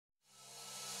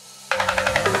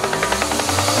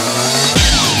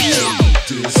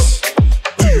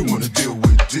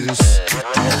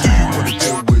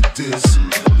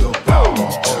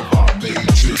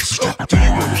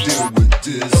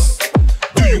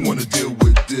you wanna deal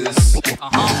with this? Do you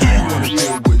wanna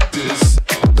deal with this?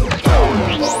 The power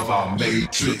of our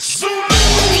matrix.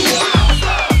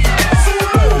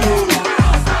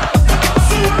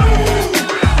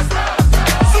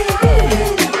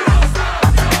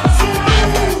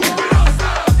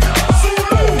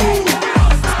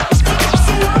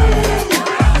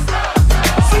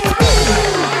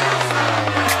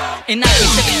 In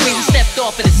 1973 we stepped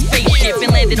off of the spaceship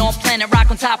and landed on planet rock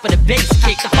on top of the bass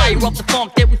kick. The fire up the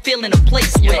funk that we feel in a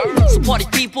place with. So party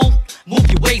people, move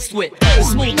your waist with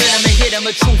smooth rhythm and hit 'em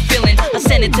a true feeling. I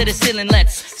send it to the ceiling,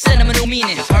 let's send 'em a new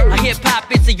meaning. Hip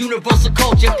hop is a universal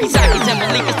culture. Peace out and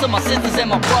believers to my sisters and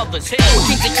my brothers.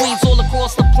 Kings and queens all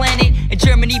across the planet. In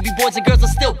Germany, boys and girls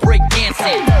are still break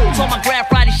dancing. So my Grand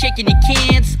Friday shaking your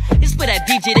cans. It's for that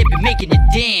DJ that been making you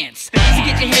dance. So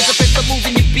get your hands up and start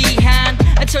moving your behind.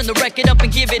 And turn the record up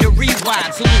and give it a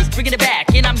rewind. So who's bringing it back?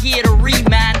 And I'm here to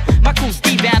remind my crew's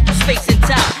deep-bound through space and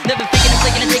time. Never thinking of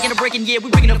flicking and taking a break, and yeah,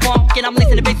 we bringing the funk. And I'm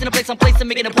lacing the bass in a place I'm placing,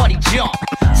 making the party jump.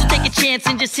 So take a chance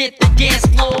and just hit the dance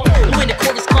floor. And when the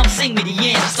chorus comes, sing me the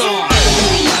end song.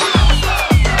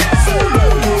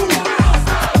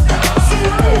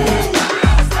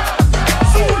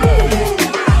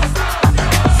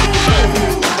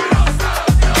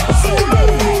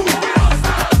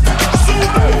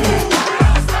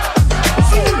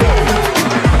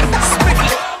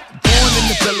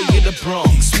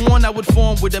 I would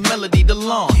form with a melody to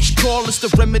launch. Call is the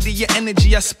remedy, your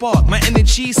energy I spark. My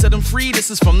energy set them free, this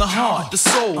is from the heart. The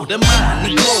soul, the mind,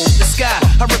 the glow, the sky.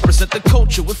 I represent the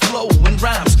culture with flow and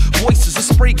rhymes. Voices, a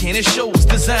spray can, it shows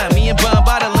design. Me and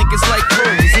Bambaataa link is like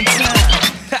rose and time.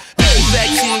 Back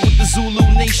here with the Zulu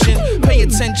nation. Pay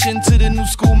attention to the new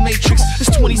school matrix. It's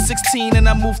 2016 and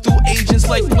I move through agents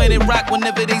like Planet Rock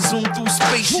whenever they zoom through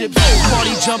spaceships.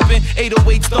 Party jumping,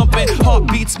 808 thumping.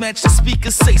 Heartbeats match the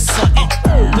speakers, say something.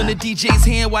 When the DJ's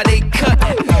here while they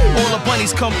cutting. All the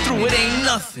bunnies come through, it ain't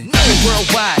nothing.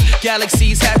 Worldwide,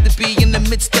 galaxies have to be in the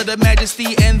midst of the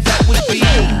majesty, and that would be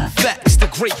facts, the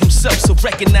great himself. So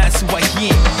recognize who I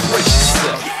am. Brace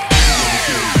yourself.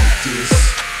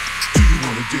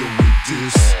 Deal with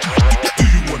this? Do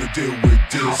you wanna deal with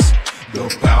this? The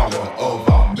power of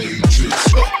our matrix.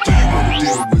 Do you wanna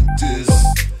deal with this?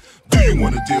 Do you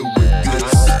wanna deal with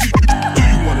this?